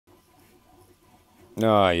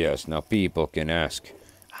Ah, yes. Now people can ask,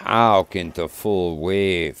 how can the full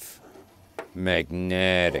wave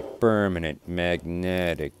permanent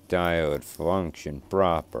magnetic diode function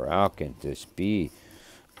proper? How can this be?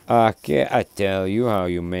 Okay, I tell you how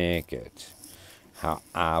you make it. How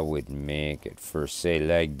I would make it for, say,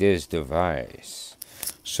 like this device,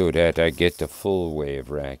 so that I get the full wave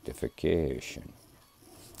rectification.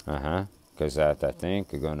 Because that, I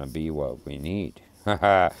think, is gonna be what we need.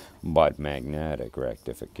 But magnetic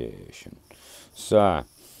rectification. So,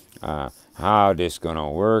 how this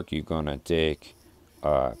gonna work? You're gonna take,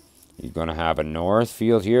 you're gonna have a north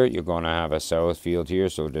field here. You're gonna have a south field here.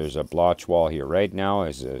 So there's a blotch wall here. Right now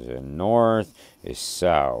is a north is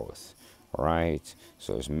south, right?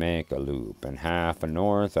 So let's make a loop, and half a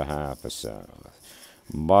north, a half a south.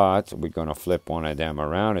 But we're gonna flip one of them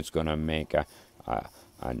around. It's gonna make a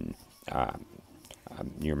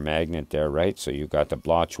your magnet there, right? So you got the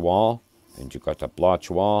blotch wall, and you got the blotch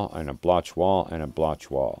wall, and a blotch wall, and a blotch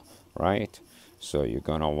wall, right? So you're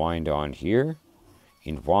gonna wind on here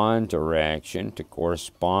in one direction to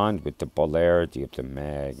correspond with the polarity of the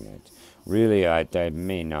magnet. Really, that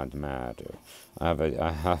may not matter. I'll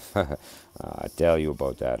tell you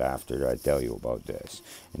about that after I tell you about this.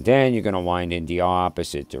 And then you're gonna wind in the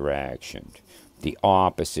opposite direction. The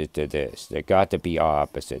opposite to this. They got to be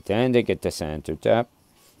opposite. Then they get the center tap.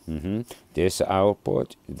 This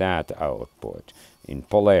output, that output. In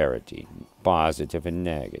polarity, positive and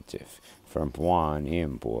negative, from one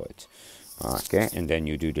input. Okay, and then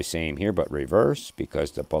you do the same here, but reverse,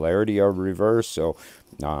 because the polarity are reversed. So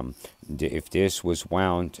if this was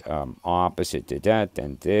wound opposite to that,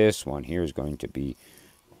 then this one here is going to be,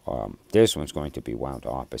 this one's going to be wound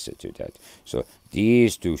opposite to that. So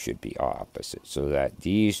these two should be opposite, so that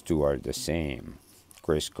these two are the same.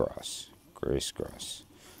 Crisscross, crisscross.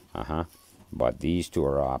 But these two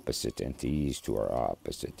are opposite, and these two are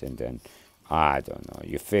opposite, and then I don't know.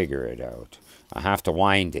 You figure it out. I have to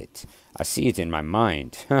wind it. I see it in my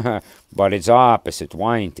mind, but it's opposite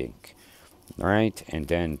winding, right? And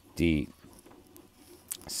then the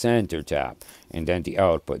center tap, and then the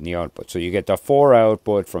output and the output. So you get the 4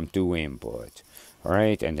 output from 2 input,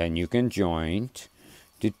 right? And then you can joint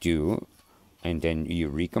the 2, and then you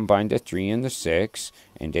recombine the 3 and the 6,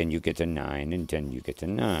 and then you get a 9, and then you get a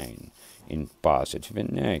 9 in positive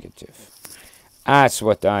and negative. That's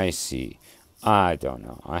what I see. I don't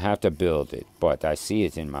know. I have to build it, but I see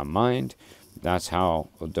it in my mind. That's how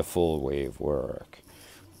the full wave work.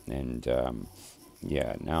 And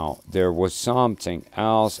yeah, now there was something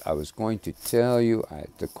else I was going to tell you.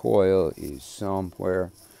 The coil is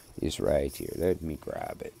somewhere, is right here. Let me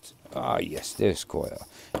grab it. Ah, yes, this coil.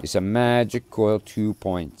 It's a magic coil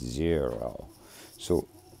 2.0. So,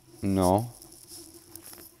 no.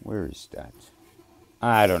 Where is that?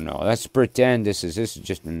 I don't know. Let's pretend this is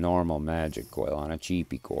just a normal magic coil on a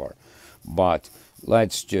cheapy core. But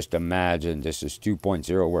let's just imagine this is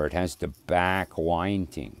 2.0, where it has the back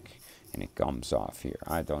winding. And it comes off here.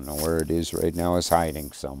 I don't know where it is right now. It's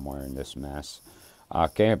hiding somewhere in this mess.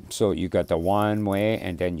 Okay, so you got the one way,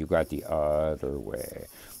 and then you got the other way.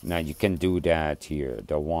 Now you can do that here.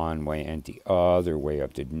 The one way and the other way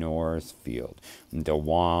of the north field. The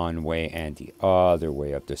one way and the other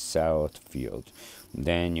way of the south field.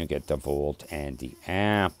 Then you get the volt and the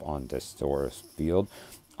amp on the source field.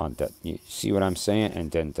 On the, you see what I'm saying? And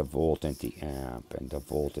then the volt and the amp, and the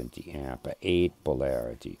volt and the amp. 8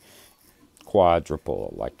 polarity.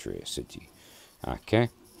 Quadrapole electricity. Okay?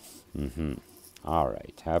 All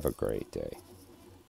right. Have a great day.